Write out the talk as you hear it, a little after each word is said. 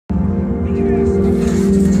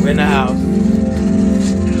in the house.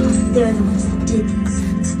 They're the ones that did this.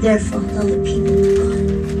 It's their fault all the people are gone.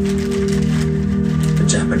 The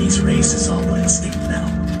Japanese race is all but extinct now.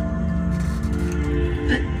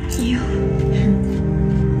 But you...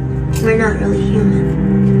 We're not really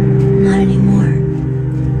human. Not anymore.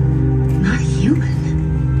 Not human?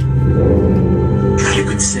 You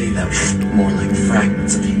could say that we're more like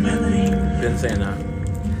fragments of humanity. Didn't say that.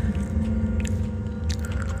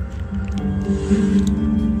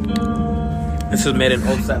 This was made in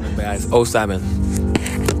 07, guys. 07.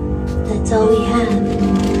 That's all we have.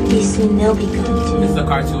 Pretty soon they'll be gone too. This is a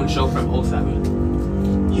cartoon show from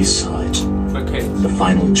 07. You saw it. For kids. The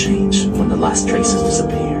final change when the last traces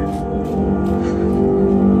disappear.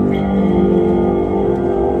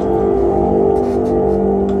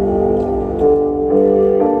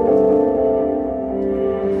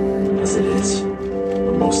 As it is,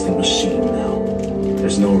 we're mostly machine now.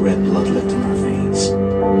 There's no red blood left in our veins.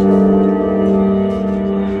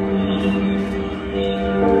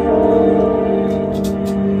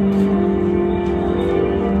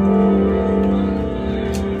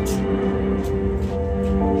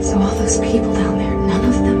 So all those people down there, none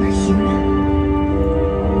of them are human.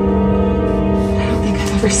 I don't think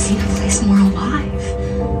I've ever seen a place more alive.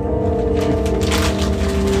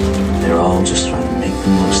 They're all just trying to make the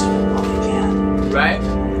most of it while they can. Right?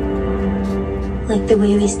 Like the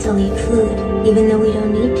way we still eat food, even though we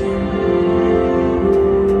don't need to.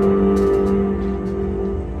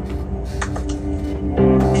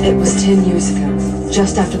 It was 10 years ago,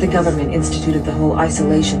 just after the government instituted the whole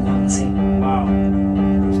isolation policy. Wow.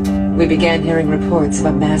 We began hearing reports of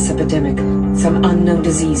a mass epidemic, some unknown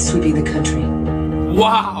disease sweeping the country.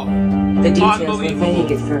 Wow. The details were Unbelievable.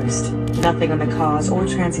 vague at first. Nothing on the cause or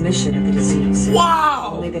transmission of the disease.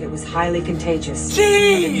 Wow. Only that it was highly contagious.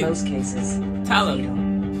 Jeez. And in most cases, Tell fatal.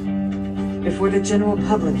 him. Before the general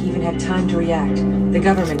public even had time to react, the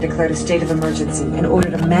government declared a state of emergency and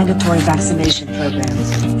ordered a mandatory vaccination program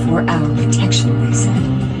for our protection, they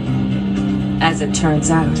said. As it turns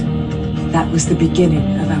out, that was the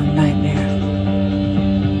beginning of our nightmare.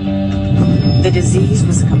 The disease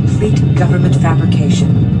was a complete government fabrication,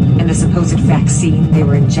 and the supposed vaccine they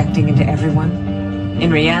were injecting into everyone,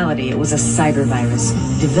 in reality, it was a cyber virus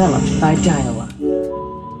developed by Daiwa.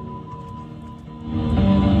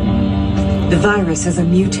 The virus has a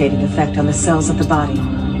mutating effect on the cells of the body.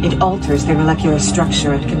 It alters their molecular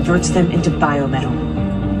structure and converts them into biometal,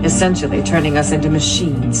 essentially turning us into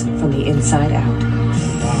machines from the inside out.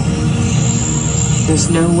 There's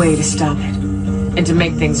no way to stop it. And to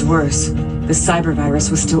make things worse, the cyber virus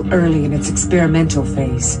was still early in its experimental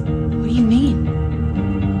phase. What do you mean?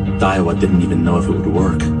 Daiwa didn't even know if it would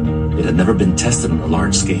work. It had never been tested on a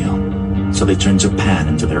large scale, so they turned Japan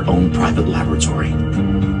into their own private laboratory.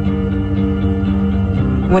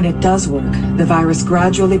 When it does work, the virus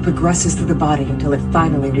gradually progresses through the body until it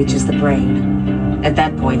finally reaches the brain. At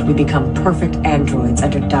that point, we become perfect androids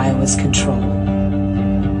under Daiwa's control.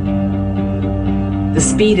 The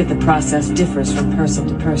speed of the process differs from person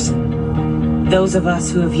to person. Those of us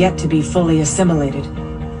who have yet to be fully assimilated,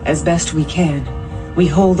 as best we can, we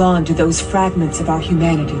hold on to those fragments of our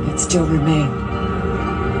humanity that still remain.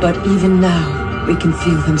 But even now, we can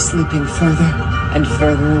feel them slipping further and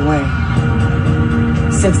further away.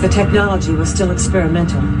 Since the technology was still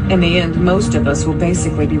experimental, in the end, most of us will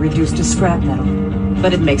basically be reduced to scrap metal.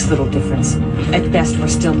 But it makes little difference. At best, we're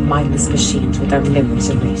still mindless machines with our memories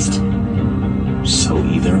erased. So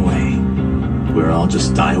either way, we're all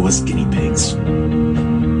just Daiwa's guinea pigs.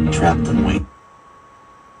 Trapped and wait.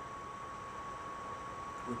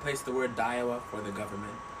 Replace the word Daiwa for the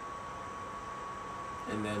government.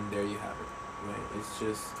 And then there you have it. Right? It's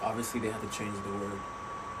just, obviously they have to change the word.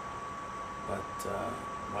 But,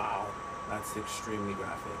 wow, that's extremely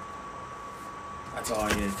graphic. That's all I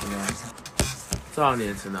needed to know. That's all I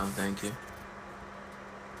needed to know, thank you.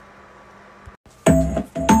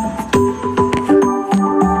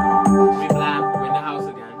 We black, we're in the house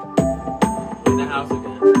again. We're in the house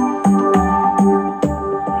again.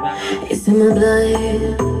 It's in my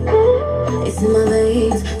blood, it's in my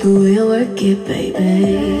veins, the way I work it,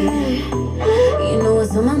 baby. You know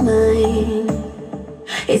what's on my mind.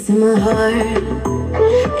 It's in my heart,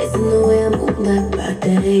 it's in the way I move like by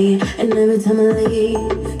day. And every time I leave,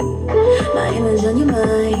 my image on your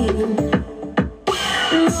mind.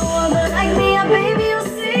 No other like me, baby, you'll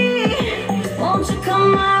see. Won't you come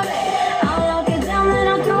my way? I'll lock it down and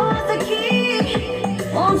I'll throw out the key.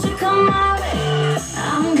 Won't you come my way?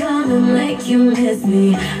 I'm gonna make you miss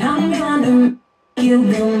me. I'm gonna make you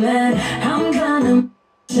go mad. I'm gonna make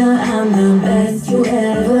sure I'm the best you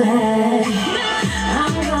ever had.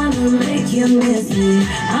 I'm gonna gonna make you miss me.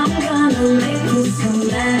 I'm gonna make you so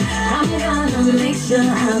mad. I'm gonna make sure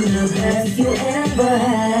I'm the best you ever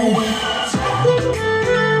had.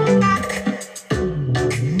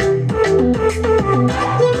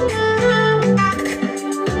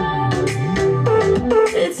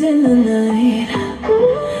 It's in the night,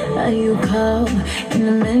 how you call in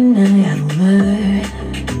the midnight hour.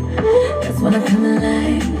 That's when I come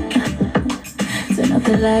alive. Turn up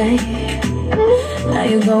the light. Now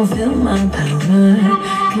you gon' feel my power.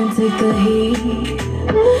 Can't take the heat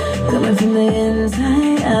coming from the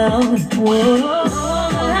inside out. Whoa,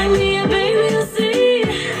 like me and baby, you see.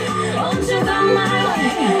 Won't you come my way?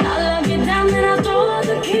 I'll lock it down and I'll throw out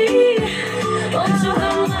the key. Won't you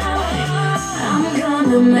come my way? I'm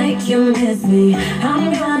gonna make you miss me. I'm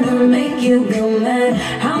gonna make you go mad.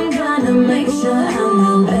 I'm gonna make sure I'm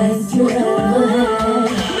the best you ever had.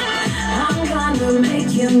 I'm gonna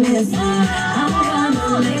make you miss me. I'm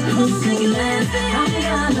gonna make you so mad.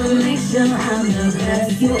 I'm gonna make sure I'm the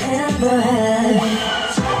best you ever had.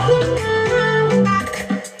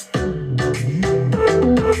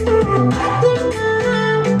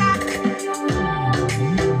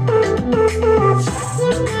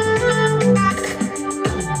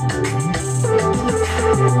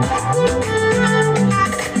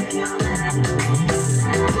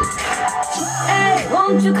 Hey,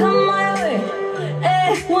 won't you come my way?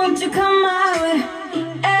 Hey, won't you come my way?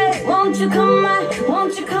 Hey, won't you come my?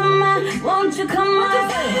 Won't you come my? Won't you come my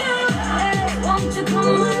way? Hey, won't you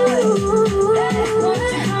come my way? Hey, won't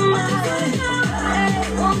you come my way? Hey,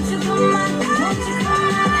 won't you come my? Won't you come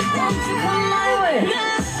my? Won't you come my way?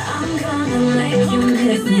 I'm gonna make you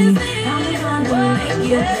miss me. I'm gonna make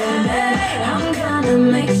you feel bad. I'm gonna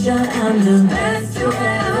make sure I'm the best you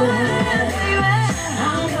ever had.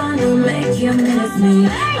 I'm gonna make you miss me.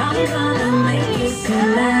 I'm gonna make you so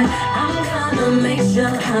mad. I'm gonna make sure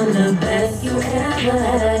I'm the best you ever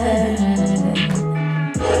had.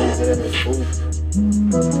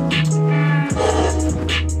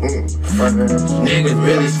 Niggas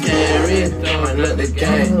really scary, throwing up the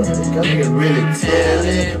game. Niggas really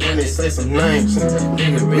telling when they say some names.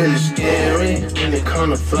 Niggas really scary when they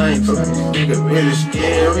come to flames. Niggas really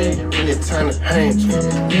scary when it's time to hang.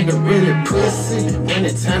 Niggas really pussy when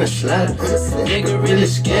it's time to slide. Niggas really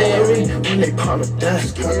scary when they pop the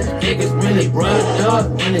desk. Niggas really run dark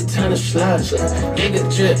when it's time to slide.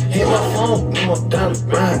 Niggas just hit my phone, no I'm down the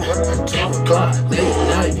ride. 12 o'clock, late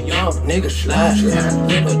night, y'all niggas slide.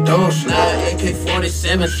 Nigga don't slide,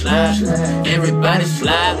 AK-47 slide. Everybody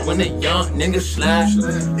slide when the young nigga slide.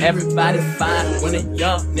 Everybody fine when the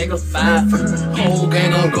young nigga fine. Whole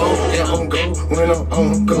gang on go, yeah on go when I'm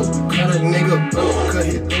on go. Cut a nigga blow, cut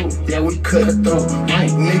his throat, yeah we cut a throat.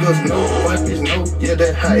 White niggas know, white bitch know, yeah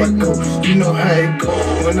that how it go. You know how it go,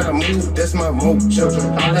 when I move that's my mojo.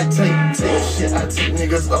 All I take shit, I take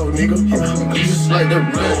niggas off nigga. You just like to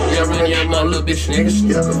run your mouth little bitch niggas.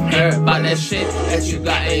 Heard about that shit that you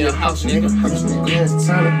got in your house nigga.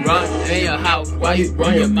 Run in your house while you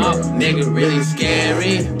run your mouth. Nigga really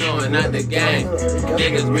scary, throwing out the game.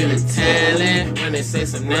 Niggas really telling when they say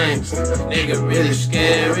some names. Nigga really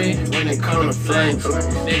scary when they come to flames.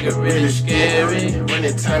 Nigga really scary when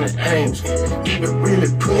it's time to hang. Nigga really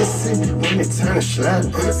pussy when it's time to slap.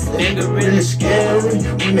 Nigga really scary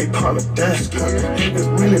when they pop the desk.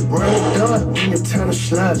 Niggas really run dark when it's time to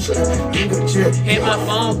slap. Nigga just hit my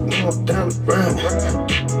phone, no I'm down the round.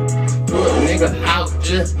 Threw a nigga out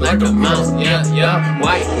just like a mouse, yeah, yeah.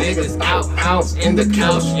 White niggas out, house in the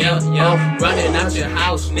couch, yeah, yeah. Running out your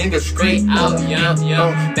house, nigga straight out, yeah,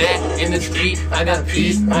 yeah. Back in the street, I got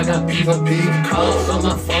peace on peace. Calls on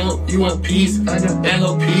my phone, you want peace? I got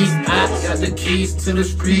LOPs, I got the keys to the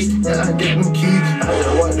streets, yeah, I got them keys. I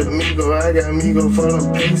just want the Migo, I got Migo for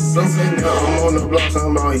the peace. So now I'm on the block,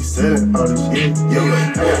 I'm always selling all this shit, yo.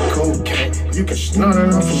 I got cocaine, you can snort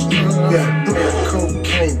it off a snort, yeah. I got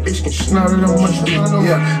cocaine, bitch can snort it on my snort,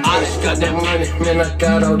 yeah. I just got that money, man, I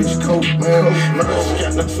got all this coke, man. I just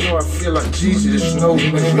got the floor, I feel like Jesus, snow,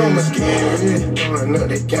 man. I'm scary, throwing up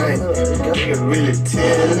the game. Nigga really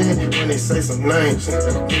telling when they say some names.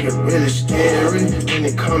 Nigga really scary when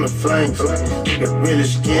they come to flames. Nigga really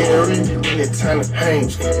scary when it's time to hang.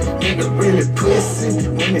 Nigga really pussy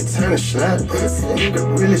when it's time to slap.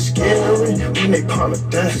 Nigga really scary when they pop the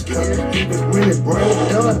desk. Nigga really brain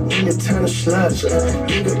dark when it's time to slap.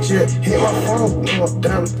 Nigga just hit my phone, no I'm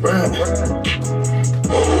down the round.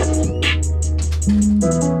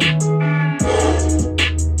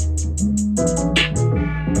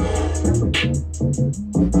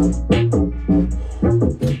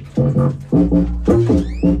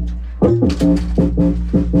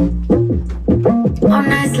 On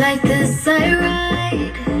nights like this I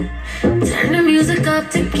ride up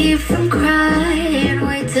to keep from crying.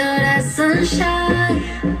 Wait till that sunshine.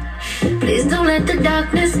 Please don't let the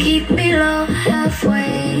darkness keep me low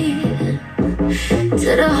halfway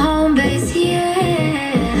to the home base,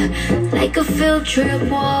 yeah. Like a field trip,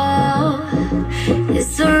 whoa.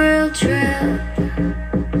 It's a real trip.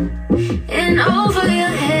 And over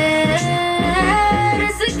your head,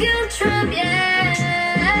 it's a guilt trip,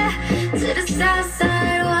 yeah. To the south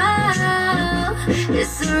side, wow.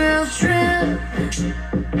 It's a real trip.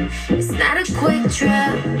 It's not a quick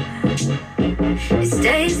trip. It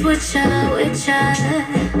stays with ya, with ya.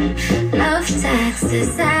 Love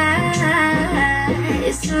taxes,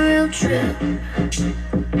 it's a real trip.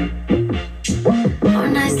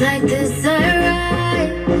 On nights like this, I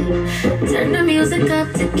ride. Turn the music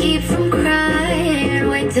up to keep from crying.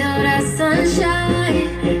 Wait till that sunshine.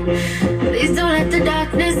 Please don't let the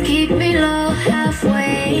darkness keep me low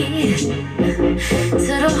halfway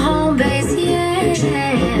to the home base,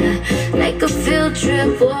 yeah. Like a field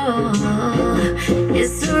trip, whoa.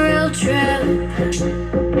 It's a real trip.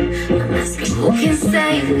 I'm asking who can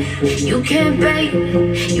save me? You can't, baby.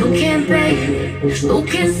 You can't, baby. Who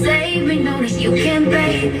can save me? Know that you can't,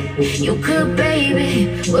 baby. You could,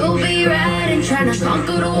 baby. We'll be riding, trying to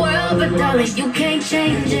conquer the world, but darling, you can't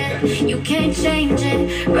change it. You can't change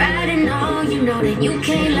it. Riding on, you know that you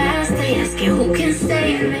can't last. They asking who can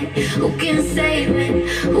save me? Who can save me?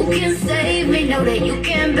 Who can save me? Know that you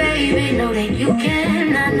can, baby. Know that you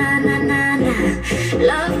can. Nah, nah, nah, nah, nah.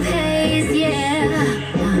 Love pays, yeah.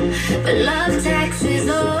 But love taxes,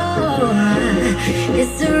 oh,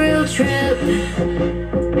 it's a real trip.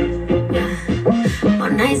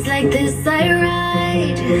 On nights like this I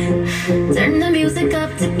ride. Turn the music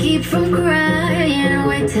up to keep from crying.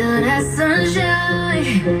 Wait till that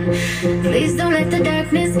sunshine. Please don't let the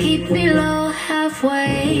darkness keep me low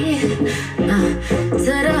halfway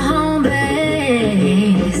to the home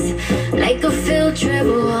base. Like a field trip,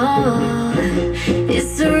 oh,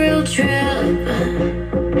 it's a real trip.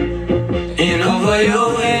 In over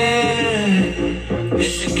your head,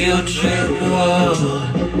 it's a guilt trip, whoa.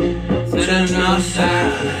 To the north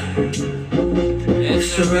side,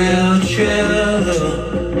 it's a real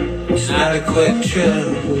trip. It's not a quick trip.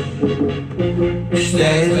 It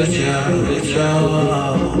stays with you,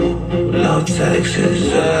 Low Texas,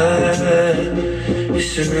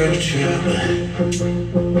 it's a real trip.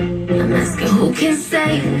 I'm asking who can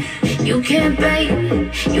save me? You can't, baby.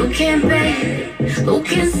 You can't, baby. Who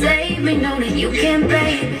can save me? Know that you can,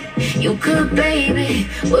 baby. You could, baby.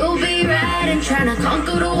 We'll be riding, trying to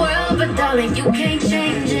conquer the world, but darling, you can't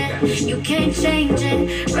change it. You can't change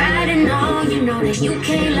it. Riding on, you know that you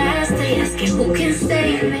can't last. They asking who can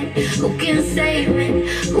save me? Who can save me?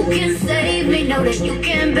 Who can save me? Know that you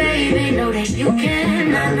can, baby. Know that you can.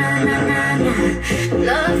 Nah, nah, nah, nah, nah.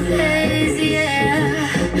 Love pays, yeah.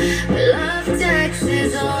 Love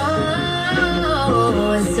taxes,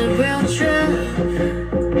 oh, it's a real trip.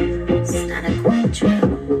 It's not a quick trip.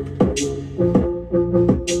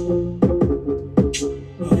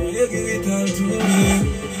 You give it all to me.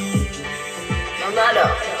 No matter.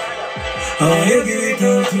 Oh, you give it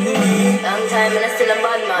all to me. Long time and I still a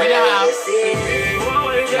bad man. You see?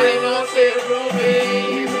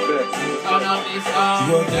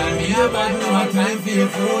 You are telling me about no time for your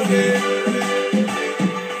food.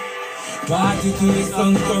 Party till the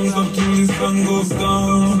sun comes up, till the sun goes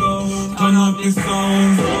down. Turn up the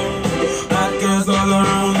sound. Hot girls all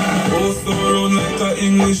around. Post around like a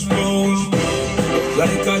English pound.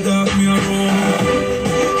 Like a dog me around.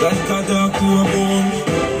 Like a dog to a bone.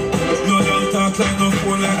 No don't talk like no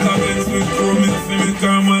phone, like a Benz with crew. Me see me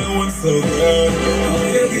car my own, so girl, oh,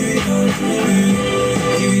 you give it all to me.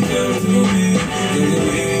 Give it all to me. Get it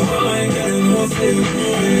way you want, get it no stay with me.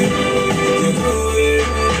 Get away.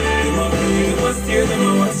 You must hear them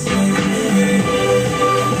and watch like a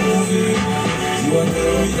movie. You are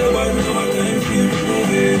telling me about me, no time for your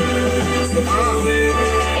movie. So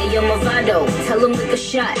Hey, yo, Movado, tell him lick a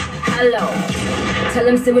shot. Hello. Tell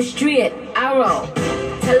him to straight. Arrow.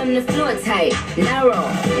 Tell him the floor tight, narrow.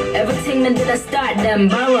 Everything that did I start, them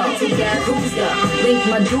borrow. Together, who's up? Link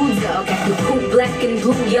my dudes up. The coupe black and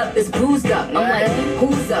blue, yup, it's bruised up. I'm like,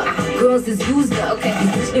 who's up? Girls is used up. Okay,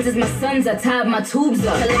 these bitches my sons, I tied my tubes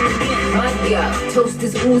up. Tell him again, body up, toast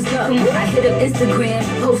is oozed up. I hit up Instagram,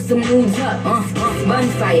 post some nudes up.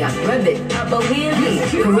 Bonfire, rub it, pop a wheelie.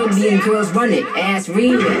 Caribbean girls run it, ass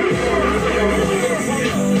reeling.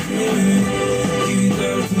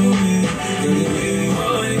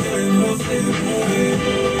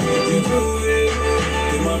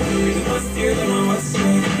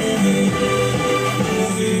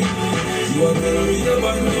 You are telling me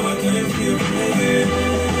about no time for your movie.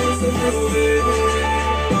 So prove it.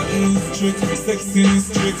 trick, sexy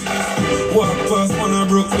strict. Walk past when I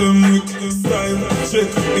broke them wick. Style check,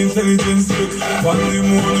 intelligence check.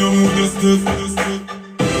 Pandemonium with the stick.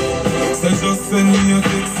 Say just send me a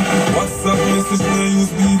text. WhatsApp message, now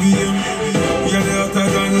use BBM. Yeah, they hotter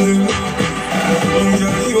than them.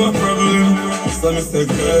 Yeah, you a problem. So me say,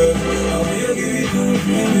 girl, I'll be a give it all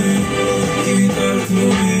to me. Give it all to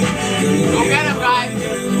me. Go get him, guys.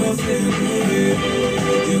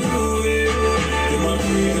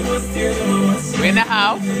 We're in the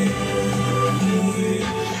house.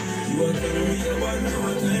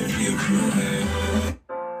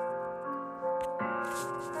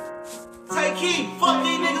 Take heat, fuck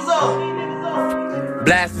these niggas up.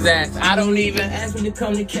 Blast his ass. I don't even ask when it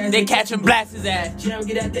come to cash. They catch him, blast his ass. Jam,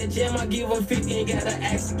 get out that jam, I give him 50 and gotta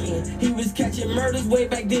ask again. He was catching murders way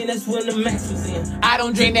back then, that's when the max was in. I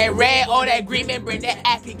don't drink that red or that green, man, bring that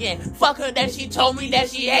act again. Fuck her that she told me that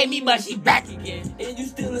she hate me, but she back again. And you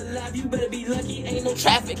still alive, you better be lucky, ain't no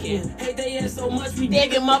Trafficking. Hate they ass so much, we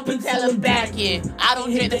dig him up and tell him back in. I don't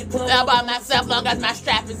drink that club by myself long as my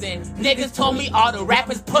strap is in. Niggas told me all the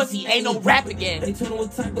rappers pussy, ain't no rap again. They told me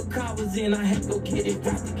what type of car was in, I had to go get it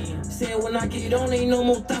wrapped again. Said when I get on, ain't no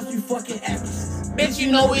more thoughts, we fucking actresses. Bitch,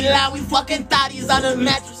 you know we lie, we fucking thotties on the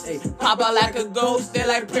mattress. Pop out like a ghost, still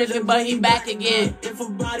like prison, but he back again. If a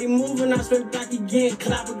body moving, I straight back again,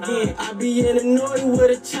 clap again. I be in the noise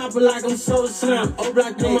with a chopper like I'm so slim. Oh,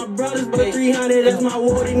 black to my brothers, but 300, that's my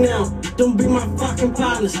wardy now. Don't be my fucking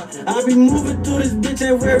partners. I be moving through this bitch,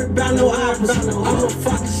 ain't worried about no options. I'm a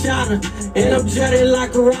fucking shotter, and I'm jetted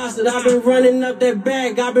like a roster. I been running up that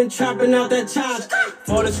bag, I been chopping out that charge.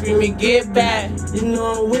 For the screaming, get back. You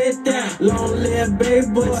know I'm with that. Long live baby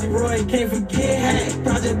boy, Roy can't forget hack.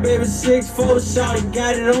 Project Baby 6, Photoshop,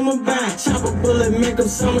 got it on my back. Chop a bullet, make him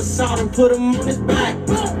somersault and put him on his back.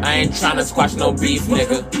 I ain't tryna squash no beef,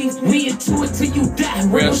 nigga. We into it till you die.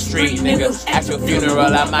 Real street, nigga. At your funeral,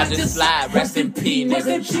 I might just slide. Rest in peace,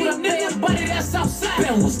 nigga. Buddy, that's outside.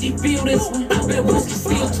 Bet Whiskey feel this one. I bet Whiskey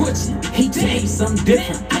still twitching. He changed something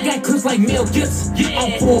different. I got clips like Mel Gibson.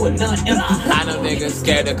 I'm forward, not empty. I know niggas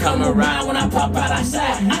scared to come around when I pop out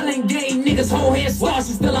outside. I done gave niggas whole head stars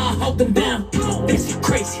and still I hold them down. This is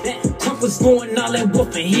crazy. Crump was going all that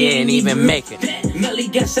whooping. He ain't even make it. Melly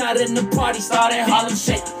got shot in the party, started Harlem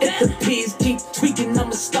shake. If the peas keep tweaking,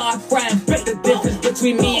 I'ma start frying. Bet the difference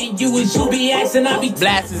between me and you is you be asking, I be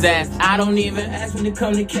blast his ass. I don't even ask when it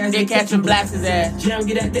come to cash. They catch him, blast his ass. Jam,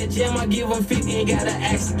 get out that jam, I give him 50 and gotta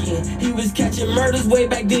ask again. He was catching murders way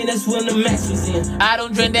back then, that's when the max was in. I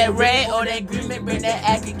don't drink that red or that green, man, bring that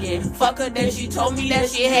act again. Fuck her that she told me that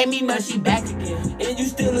she hate me, but she back again. And you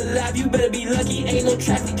still alive, you better be lucky, ain't no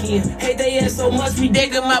trafficking. Hate they ass so much, we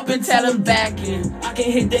dig him up and tell him back in. I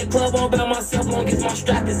can hit that club all by myself, long as my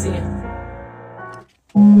strap is in.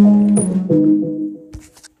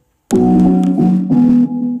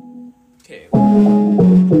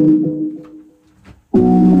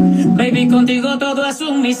 Baby, contigo todo es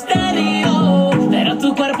un misterio, pero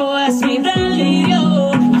tu cuerpo es mi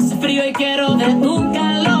delirio. Hace frío y quiero de tu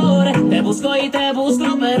calor. Te busco y te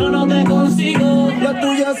busco, pero no te consigo. Lo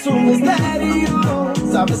tuyo es un misterio,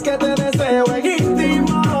 sabes que te deseo en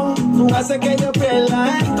íntimo. Tú haces que yo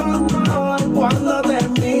pierda el control cuando te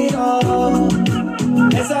miro.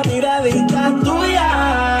 Esa miradita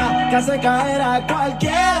tuya que hace caer a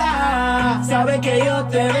cualquiera. Sabe que yo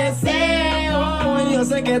te deseo y yo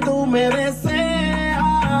sé que tú me deseas.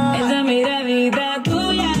 Esa miradita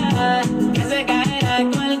tuya que hace caer a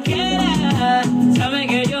cualquiera. Sabe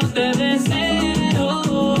que yo te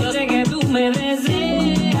deseo, yo sé que tú me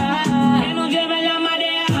deseas. Que nos lleve la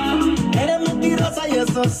marea. Eres mentirosa y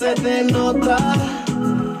eso se te nota.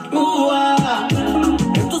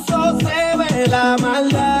 En tus ojos se ve la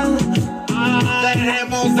maldad.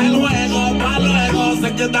 Dejemos el juego pa' luego.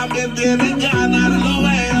 Sé que también tienes ganas, lo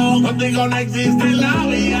veo. Contigo no existe la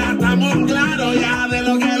vida. Estamos claros ya de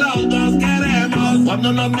lo que los dos queremos.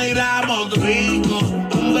 Cuando nos miramos rico,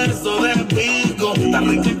 un verso de pico. Tan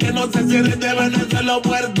rico que no sé si eres de Venezuela o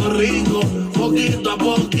Puerto Rico. Poquito a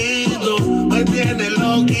poquito me tienes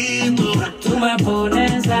loquito. Tú me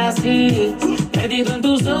pones así, perdido en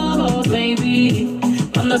tus ojos, baby.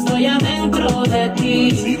 Cuando estoy adentro de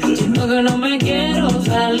ti, siento que no me quiero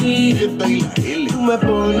salir. Tú me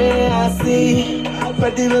pones así,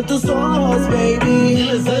 perdido en tus ojos,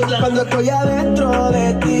 baby. Cuando estoy adentro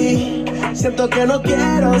de ti, siento que no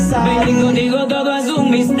quiero salir. Baby, contigo todo es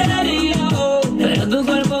un misterio, pero tu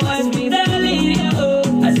cuerpo es mi delirio.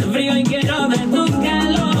 Hace frío y quiero de tu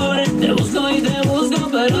calor. Te busco y te busco,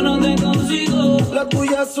 pero no te consigo. Lo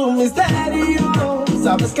tuyo es un misterio,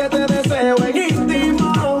 sabes que te deseo en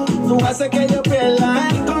íntimo. Tú haces que yo pierda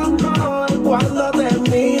el control cuando te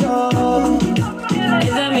miro.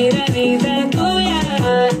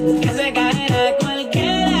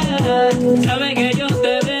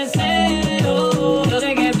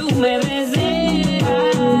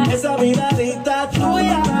 miradita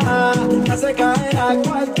tuya te hace caer a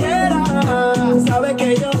cualquiera. Sabe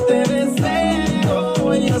que yo te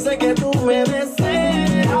deseo y yo sé que tú me deseas.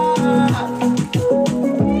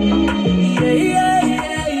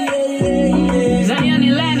 Zion y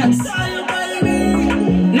Lennox,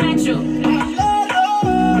 Nacho,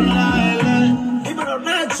 Dímelo,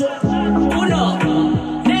 Nacho. uno,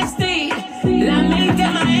 Nesty, la mente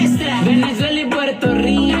maestra, Venezuela y Puerto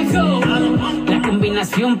Rico, la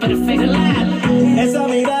combinación perfecta. Esa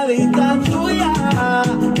miradita tuya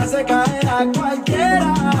te hace caer a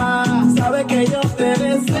cualquiera. Sabe que yo te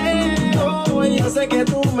deseo y yo sé que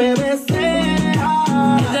tú me deseas.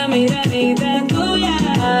 Esa miradita tuya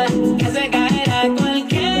que hace caer a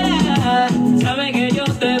cualquiera. Sabe que yo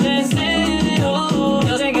te deseo,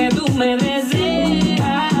 yo sé que tú me deseas.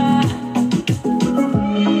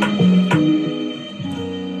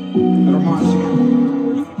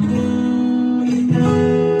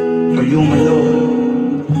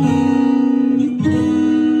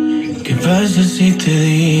 ¿Qué pasa si te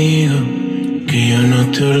digo que yo no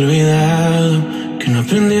te he olvidado, que no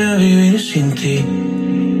aprendí a vivir sin ti?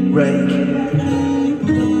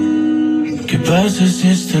 ¿Qué pasa si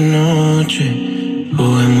esta noche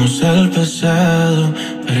juguemos al pasado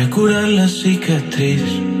para curar la cicatriz?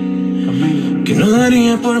 Que no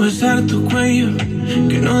daría por besar tu cuello,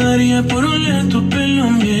 que no daría por oler tu pelo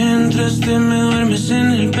mientras te me duermes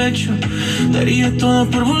en el pecho. Daría todo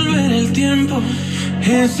por volver el tiempo.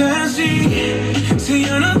 Es así, si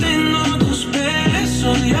yo no tengo tus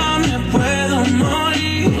besos ya me puedo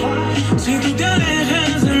morir. Si tú te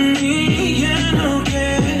alejas de mí ya no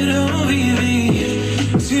quiero vivir.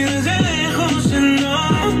 Si desde lejos se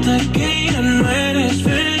nota que ya no eres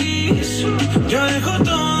feliz, yo dejo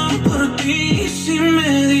todo por ti si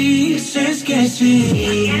me dices que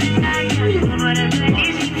sí.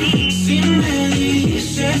 Si me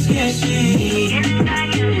dices que sí.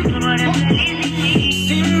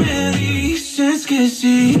 Si me dices que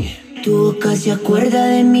sí. Tu boca se acuerda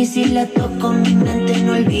de mí si la toco, mi mente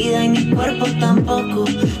no olvida y mi cuerpo tampoco.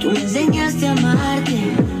 Tú me enseñaste a amarte,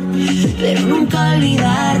 pero nunca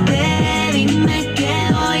olvidarte. Dime qué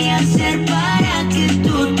voy a hacer para que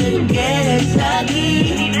tú te quedes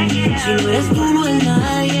aquí. Si no eres tú no es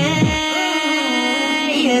nadie.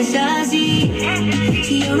 Y es así,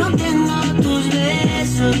 si yo no tengo tus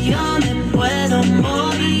besos yo me puedo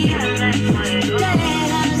morir. Si tú te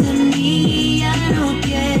alejas de mí ya no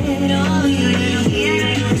quiero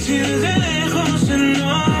vivir. Si desde lejos se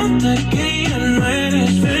nota que ya no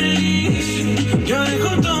eres feliz, yo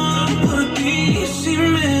dejo todo por ti si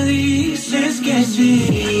me dices que sí.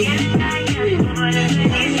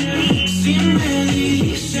 Si me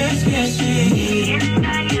dices que sí.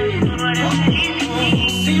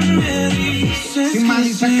 Si me dices si me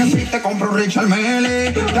dices sí. que sí te compro un Richard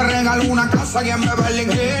Mele, te regalo una casa y en Beverly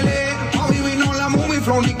Hills. A vivir no la movie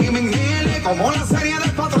flow ni Kim Hill. Como la serie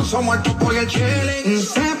del patrón somos el topo y el chile.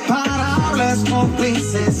 Inseparables,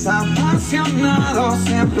 cómplices, apasionados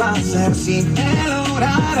en placer. Si te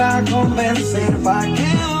lograra convencer pa' que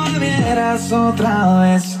volvieras otra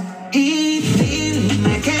vez y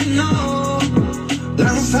dime que no,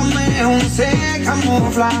 lánzame un C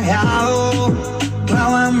camuflajeado,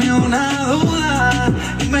 clávame una duda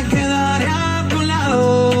y me quedaré a tu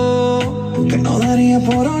lado. Que no daría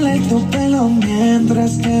por oler tu pelo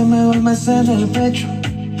mientras que me duermes en el pecho.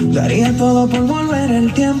 Daría todo por volver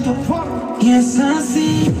el tiempo. Y es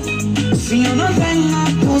así, si yo no tengo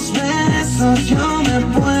tus besos yo me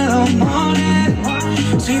puedo morir.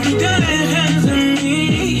 Si tú te alejas de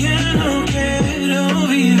mí ya no quiero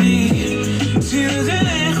vivir. Si desde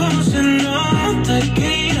lejos se nota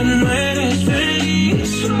que ya no eres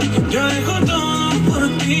feliz, yo dejo todo por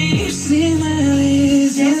ti si me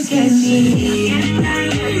dices que sí.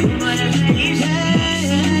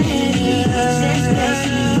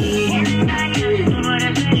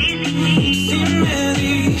 Si me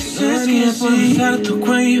dices que por besar tu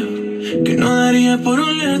cuello, que no daría por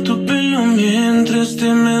oler tu pelo mientras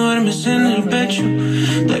te me duermes en el pecho.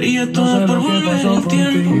 Daría todo por volver el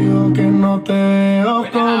tiempo. Que no te veo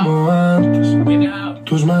como antes.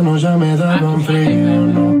 Tus manos ya me daban frío,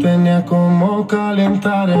 no tenía cómo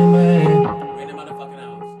calentarme.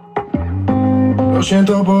 Lo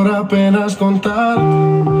siento por apenas contar,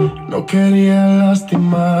 no quería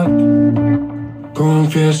lastimarte.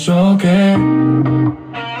 Confieso que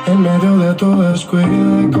en medio de tu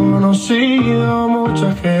descuido he conocido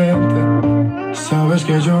mucha gente. Sabes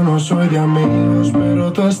que yo no soy de amigos,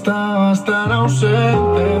 pero tú estabas tan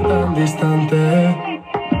ausente, tan distante.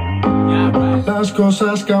 Las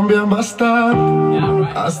cosas cambian bastante.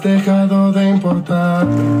 Has dejado de importar.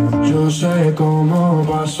 Yo sé cómo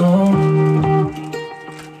pasó.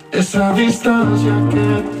 Esa distancia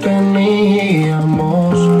que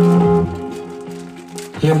teníamos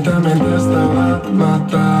lentamente estaba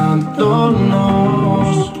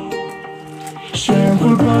matándonos. Sin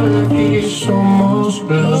culpable aquí somos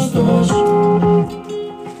los dos,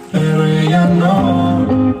 pero ella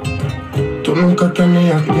no. Tú nunca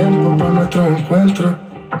tenías tiempo para nuestro encuentro.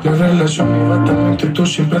 La relación iba tan lento y tú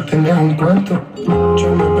siempre tenías un cuento.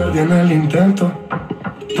 Yo me perdí en el intento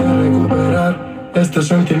de recuperar este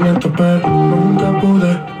sentimiento, pero nunca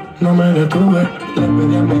pude, no me detuve. Le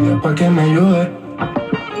pedí a mi Dios para que me ayude.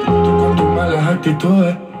 Tú con tus malas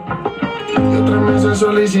actitudes y otras meses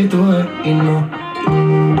solicitudes y no.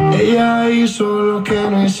 Ella hizo lo que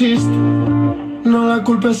no hiciste. No la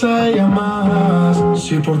culpes a ella más.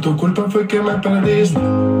 Si por tu culpa fue que me perdiste.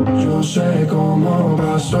 Yo sé cómo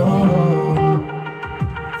pasó.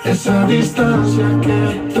 Esa distancia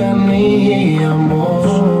que teníamos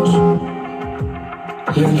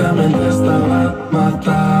lentamente estaba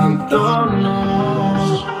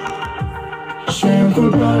matándonos. Sin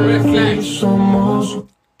culpable aquí somos.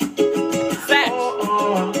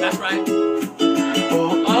 That's right.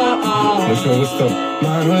 Mucho gusto.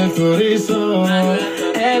 Manuel Turizo.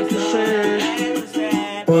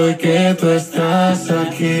 Hoy que tú estás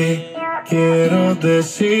aquí, quiero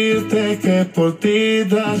decirte que por ti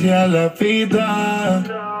daría la vida.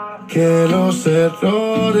 Que los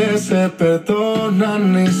errores se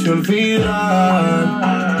perdonan y se olvidan.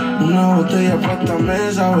 Una botella para esta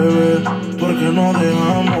mesa, bebé, porque no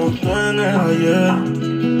dejamos todo en el ayer.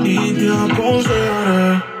 Y te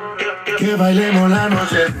aconsejaré que bailemos la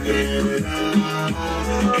noche entera.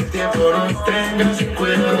 Que tiempo nos tenga sin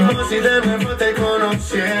cuidado, como si de nuevo te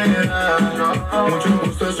conociera. Mucho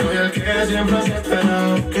gusto, soy el que siempre has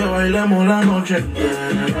esperado. Que bailemos la noche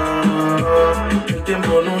entera. Que el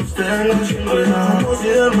tiempo nos tenga sin cuidado, como si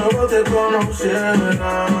de nuevo te conociera.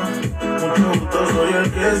 Mucho gusto, soy el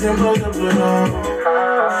que siempre has esperado.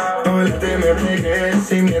 Ahorita me pegué,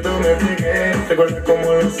 sin miedo me pegué. Recuerda cómo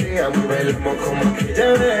lo hacíamos, bailamos como aquella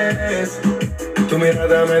vez. Tu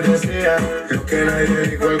mirada me decía lo que nadie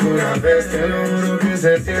dijo alguna vez. Te lo juro que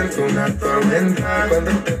se siente una tormenta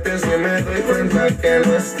cuando te pienso y me doy cuenta que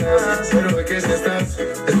no estás. Pero hoy que si estás,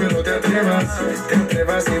 espero te atrevas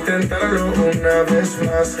a intentarlo una vez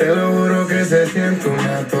más. Te lo juro que se siente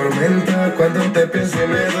una tormenta cuando te pienso y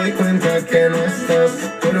me doy cuenta que no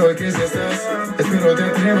estás. Pero hoy que si estás, espero te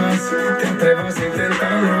atrevas a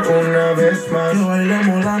intentarlo una vez más. Que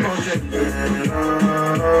bailemos la noche entera.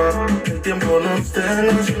 El tiempo nos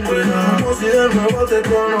tenga sin cuidado, como si de nuevo te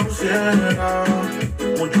conociera.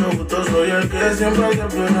 Mucho gusto, soy el que siempre te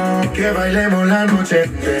espera. Que bailemos la noche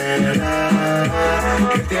entera.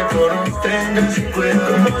 Que el tiempo nos tenga sin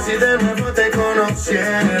cuidado, como si de nuevo te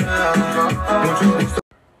conociera. Mucho gusto.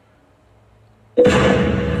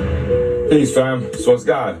 Peace, fam. So it's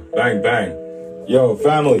God. Bang, bang. Yo,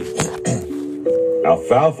 family.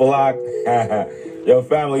 Alfalfa lock. Yo,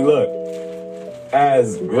 family, look.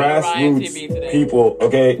 As grassroots people,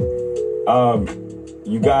 okay,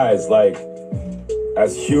 you guys, like,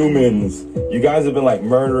 as humans, you guys have been, like,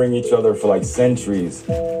 murdering each other for, like, centuries.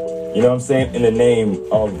 You know what I'm saying? In the name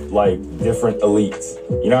of, like, different elites.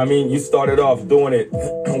 You know what I mean? You started off doing it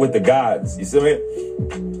with the gods. You see me?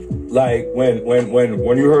 Like, when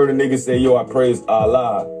you heard a nigga say, yo, I praise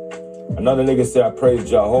Allah. Another nigga say, I praise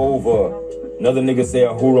Jehovah. Another nigga say,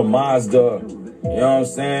 Ahura Mazda. You know what I'm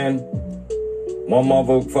saying? One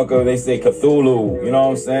motherfucker, they say Cthulhu. You know what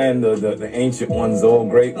I'm saying? The ancient ones, the old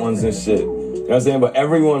great ones and shit. You know what I'm saying? But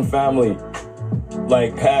everyone family,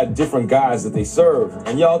 like, had different guys that they served.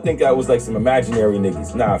 And y'all think that was like some imaginary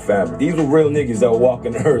niggas. Nah, fam. These were real niggas that were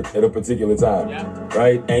walking the earth at a particular time. Yeah.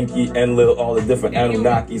 Right? Enki, Enlil, all the different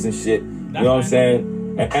Anunnakis and shit. You know what I'm saying?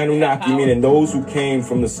 And Anunnaki meaning those who came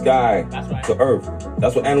from the sky to earth.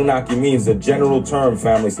 That's what Anunnaki means. The general term,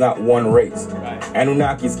 family. It's not one race.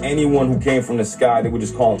 Anunnaki is anyone who came from the sky. They would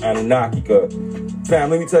just call them Anunnaki. Fam,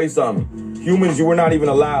 let me tell you something. Humans, you were not even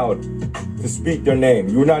allowed to speak their name.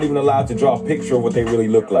 You were not even allowed to draw a picture of what they really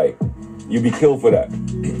look like. You'd be killed for that.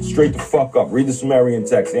 Straight the fuck up. Read the Sumerian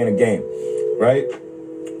text. Ain't a game. Right?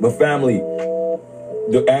 But family,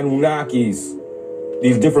 the Anunnakis,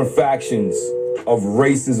 these different factions of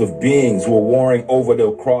races of beings who are warring over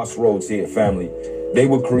the crossroads here, family. They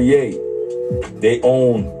would create their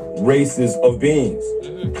own races of beings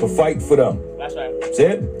to fight for them. That's right. See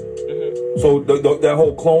it? So that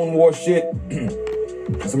whole Clone War shit,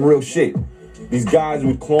 some real shit. These guys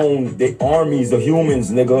would clone the armies of humans,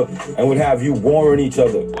 nigga, and would have you warring each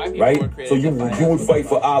other, right? So you would fight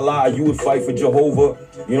for Allah, you would fight for Jehovah,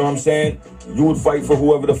 you know what I'm saying? You would fight for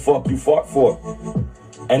whoever the fuck you fought for.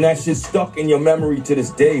 And that shit stuck in your memory to this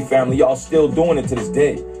day, family. Y'all still doing it to this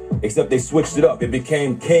day. Except they switched it up. It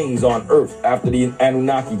became kings on Earth after the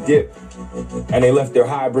Anunnaki dip. And they left their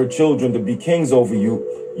hybrid children to be kings over you.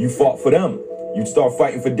 You fought for them. You'd start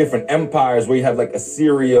fighting for different empires where you have like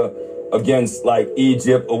Assyria against like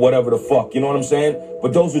Egypt or whatever the fuck. You know what I'm saying?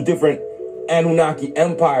 But those were different Anunnaki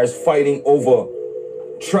empires fighting over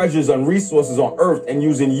treasures and resources on Earth and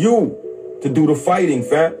using you to do the fighting,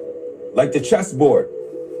 fam. Like the chessboard.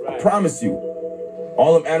 I promise you.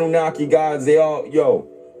 All them Anunnaki gods, they all, yo,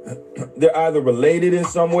 they're either related in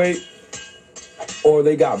some way or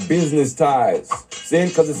they got business ties. See,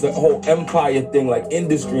 because it's a whole empire thing, like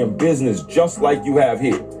industry and business, just like you have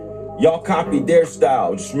here. Y'all copied their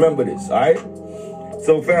style. Just remember this, all right?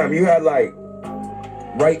 So, fam, you had like,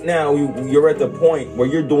 right now, you're at the point where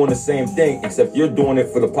you're doing the same thing, except you're doing it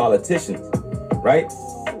for the politicians, right?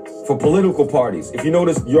 For political parties. If you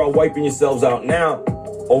notice, you're all wiping yourselves out now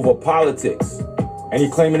over politics. And you're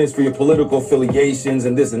claiming this for your political affiliations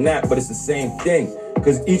and this and that, but it's the same thing.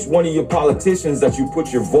 Because each one of your politicians that you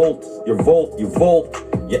put your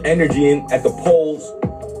energy in at the polls,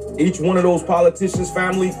 each one of those politicians,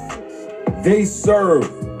 family, they serve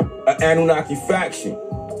an Anunnaki faction.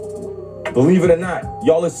 Believe it or not,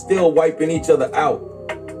 y'all are still wiping each other out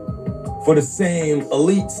for the same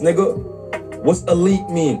elites, nigga. What's elite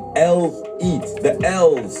mean? El-eat, the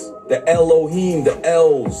L's, the Elohim, the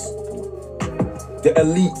L's. The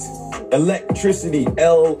elite, electricity,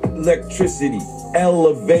 electricity,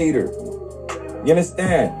 elevator. You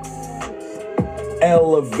understand?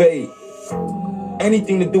 Elevate.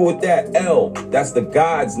 Anything to do with that, L, that's the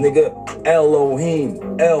gods, nigga.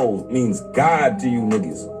 Elohim. L means God to you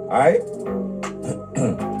niggas, all right?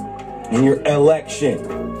 In your election.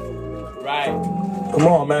 Right. Come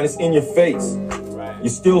on, man, it's in your face. You're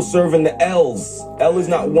still serving the L's. L is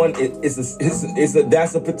not one.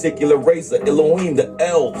 That's a particular race. The Elohim, the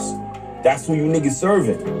L's. That's who you niggas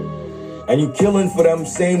serving, and you killing for them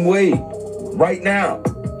same way, right now.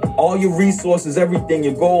 All your resources, everything,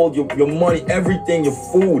 your gold, your money, everything, your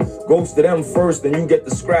food goes to them first, and you get the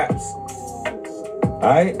scraps. All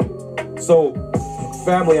right. So,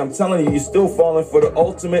 family, I'm telling you, you're still falling for the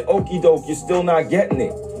ultimate okie doke. You're still not getting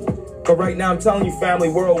it. But right now, I'm telling you, family,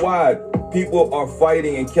 worldwide, people are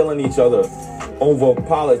fighting and killing each other over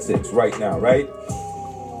politics right now, right?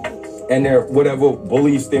 And their whatever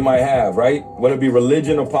beliefs they might have, right? Whether it be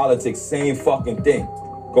religion or politics, same fucking thing.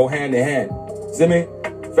 Go hand in hand. See me?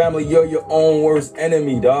 Family, you're your own worst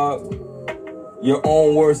enemy, dog. Your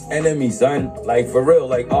own worst enemy, son. Like, for real.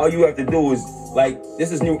 Like, all you have to do is, like,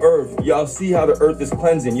 this is New Earth. Y'all see how the earth is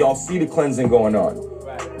cleansing. Y'all see the cleansing going on.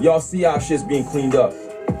 Y'all see how shit's being cleaned up.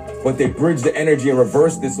 But they bridged the energy and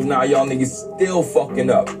reversed it, so now y'all niggas still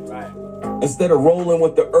fucking up. Right. Instead of rolling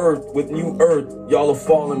with the earth, with New Earth, y'all are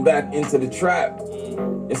falling back into the trap.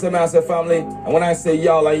 You see me, I said, family? And when I say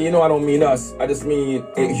y'all, like, you know, I don't mean us. I just mean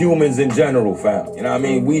humans in general, fam. You know what I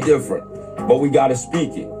mean? We different, but we gotta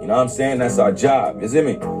speak it. You know what I'm saying? That's our job. You see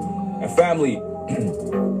me? And family,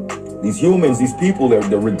 these humans, these people,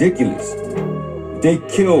 they're ridiculous. They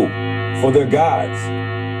kill for their gods.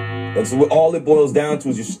 That's what all it boils down to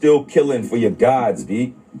is you're still killing for your gods,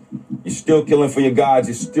 B. You're still killing for your gods.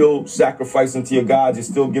 You're still sacrificing to your gods. You're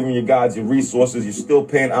still giving your gods your resources. You're still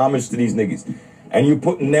paying homage to these niggas. And you're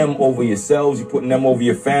putting them over yourselves. You're putting them over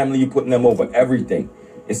your family. You're putting them over everything.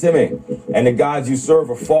 You see me? And the gods you serve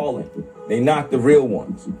are fallen. They not the real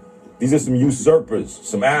ones. These are some usurpers,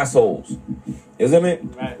 some assholes. You see me?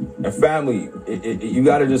 Right. And family, you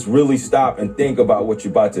got to just really stop and think about what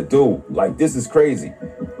you're about to do. Like, this is crazy.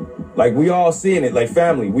 Like, we all seeing it, like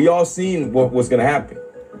family, we all seen what's going to happen.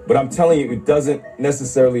 But I'm telling you, it doesn't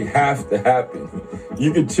necessarily have to happen.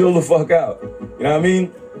 You can chill the fuck out. You know what I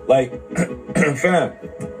mean? Like, fam,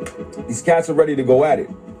 these cats are ready to go at it.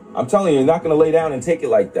 I'm telling you, you're not going to lay down and take it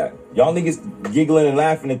like that. Y'all niggas giggling and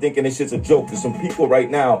laughing and thinking this shit's a joke. There's some people right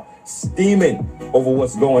now steaming over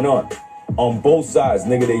what's going on both sides.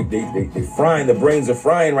 Nigga, they frying. The brains are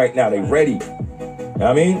frying right now. They ready. You know what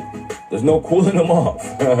I mean? There's no cooling them off.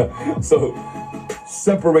 So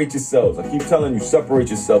separate yourselves. I keep telling you, separate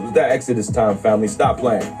yourselves. It's that Exodus time, family. Stop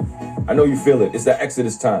playing. I know you feel it. It's that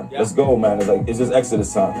Exodus time. Yeah. Let's go, man. It's just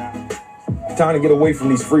Exodus time. Yeah. Time to get away from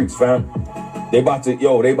these freaks, fam. They about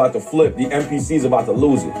to flip. The NPC's about to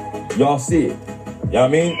lose it. Y'all see it. You know what I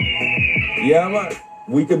mean? Yeah, man.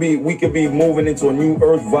 We could be moving into a new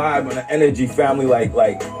earth vibe and an energy, family,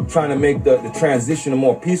 like trying to make the transition a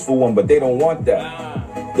more peaceful one, but they don't want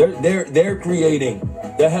that. They're creating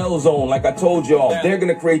the hell zone, like I told y'all. They're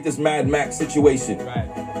gonna create this Mad Max situation. Right.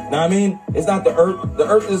 Know what I mean? It's not the earth. The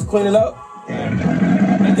earth is cleaning up.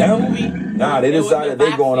 Them? Nah, they decided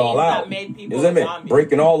they're going all out. Isn't it?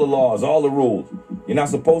 Breaking all the laws, all the rules. You're not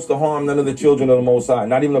supposed to harm none of the children of the Most High.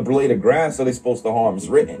 Not even a blade of grass are they supposed to harm. It's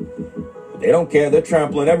written. They don't care. They're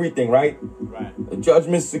trampling everything, right? Right. The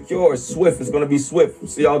judgment's secure. It's swift. It's going to be swift.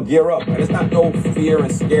 So y'all gear up. And it's not no fear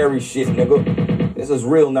and scary shit, nigga. This is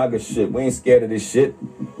real nugget shit. We ain't scared of this shit.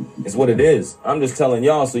 It's what it is. I'm just telling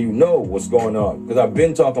y'all so you know what's going on. Because I've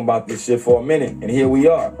been talking about this shit for a minute. And here we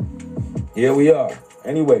are. Here we are.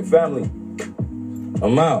 Anyway, family.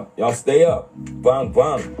 I'm out. Y'all stay up. Bang,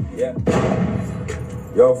 bang. Yeah.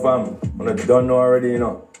 Yo, family. When I done know already, you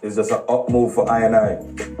know. It's just an up move for I and I.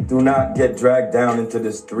 Do not get dragged down into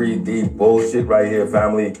this 3D bullshit right here,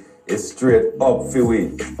 family. It's straight up,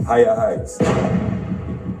 Philly. Higher heights.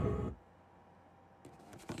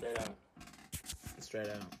 Straight out. Straight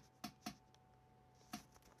out.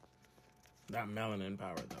 That melanin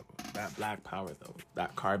power, though. That black power, though.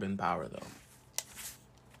 That carbon power, though.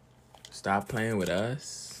 Stop playing with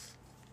us.